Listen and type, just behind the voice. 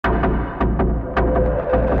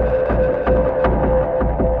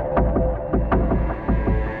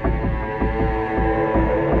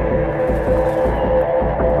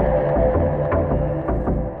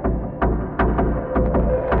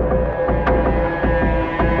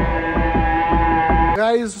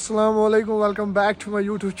Guys अस्सलाम वालेकुम, welcome back to my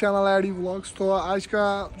YouTube channel ID vlogs. तो आज का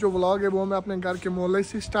जो व्लॉग है वो मैं अपने घर के मोहल्ले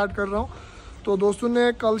से स्टार्ट कर रहा हूँ। तो दोस्तों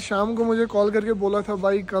ने कल शाम को मुझे कॉल करके बोला था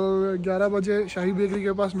भाई कल 11 बजे शाही बेकरी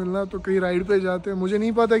के पास मिलना, तो कहीं राइड पे जाते हैं। मुझे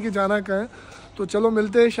नहीं पता कि जाना कहाँ है, तो चलो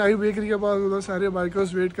मिलते हैं शाही बेकरी के पास। उधर सारे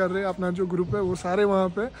बाइकर्स वेट कर रहे हैं, अपना जो ग्रुप है वो सारे वहाँ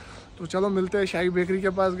पे। तो चलो मिलते हैं शाही बेकरी के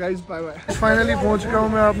पास गाइस, बाय बाय। फाइनली पहुँच गया हूँ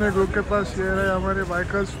मैं अपने ग्रुप के पास। ये रहे हमारे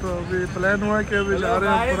बाइकर्स। तो अभी प्लान हुआ है कि अभी जा रहे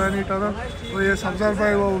हैं पुरानी टनल। तो ये सब्जर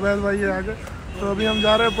भाई वो उबैद भाई है आगे। तो अभी हम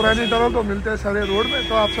जा रहे हैं पुरानी टनल, तो मिलते हैं सारे रोड में।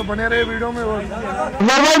 तो आप सब बने रहे वीडियो में। और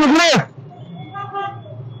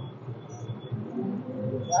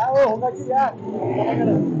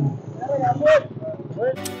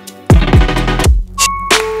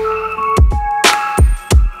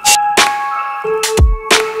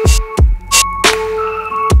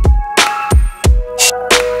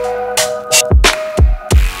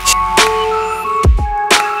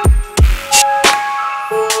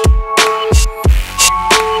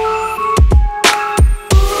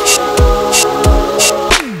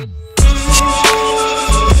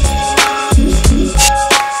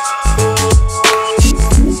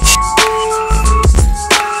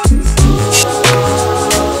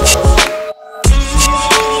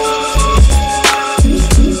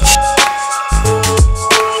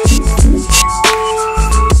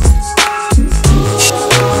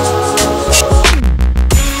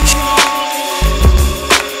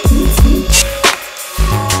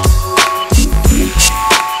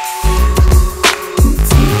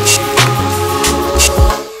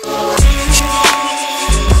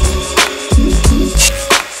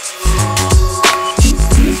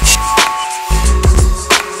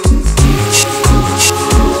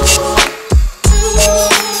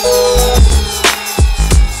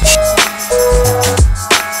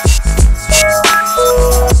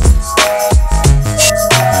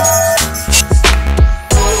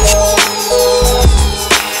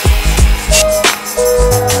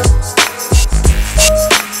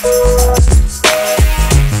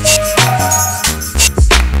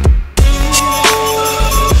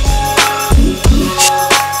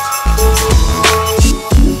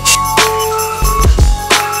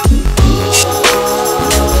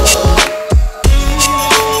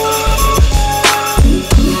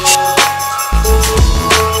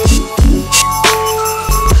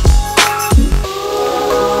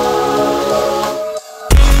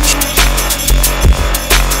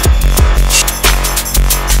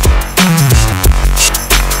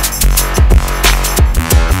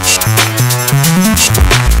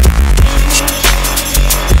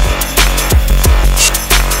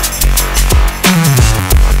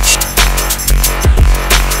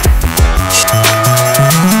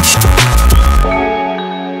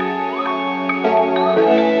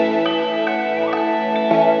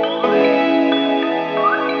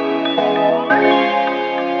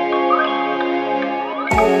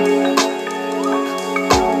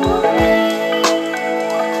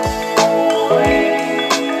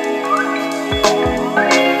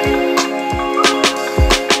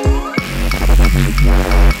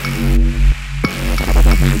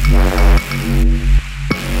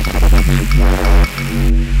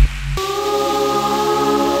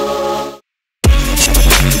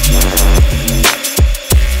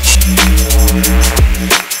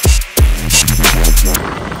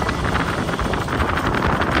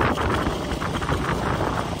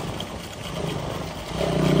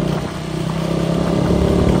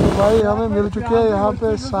भाई हमें मिल चुके हैं यहाँ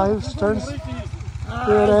पे साहिब स्टंट्स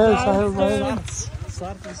के रहे। साहिब भाई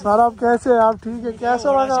सर आप कैसे हैं? आप ठीक है?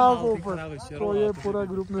 कैसा लगा आपको ऊपर? तो ये पूरा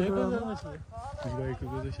ग्रुप में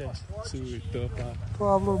तो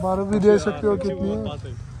आप लोग बारह भी दे सकते हो कितनी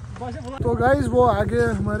है। तो गाइज वो आगे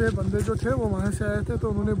हमारे बंदे जो थे वो वहाँ से आए थे, तो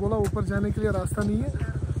उन्होंने बोला ऊपर जाने के लिए रास्ता नहीं है,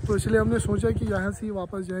 तो इसलिए हमने सोचा कि यहाँ से ही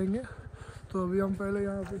वापस जाएंगे। तो अभी हम पहले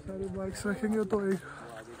यहाँ पे सारी बाइक्स रखेंगे, तो एक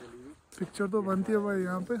पिक्चर तो बनती है भाई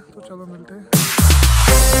यहाँ पे। तो चलो मिलते हैं।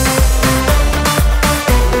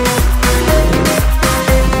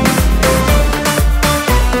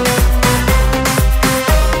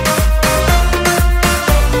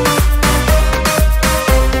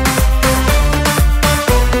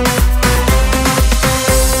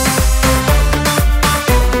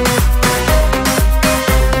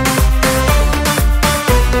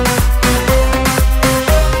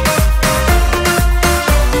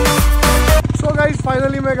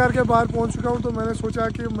 फाइनली मैं घर के बाहर पहुंच चुका हूं, तो मैंने सोचा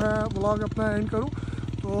कि मैं व्लॉग अपना एंड करूं।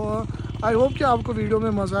 तो आई होप कि आपको वीडियो में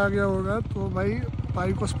मज़ा आ गया होगा। तो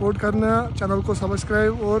भाई को सपोर्ट करना, चैनल को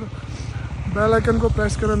सब्सक्राइब और बेल आइकन को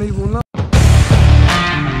प्रेस करना नहीं भूलना।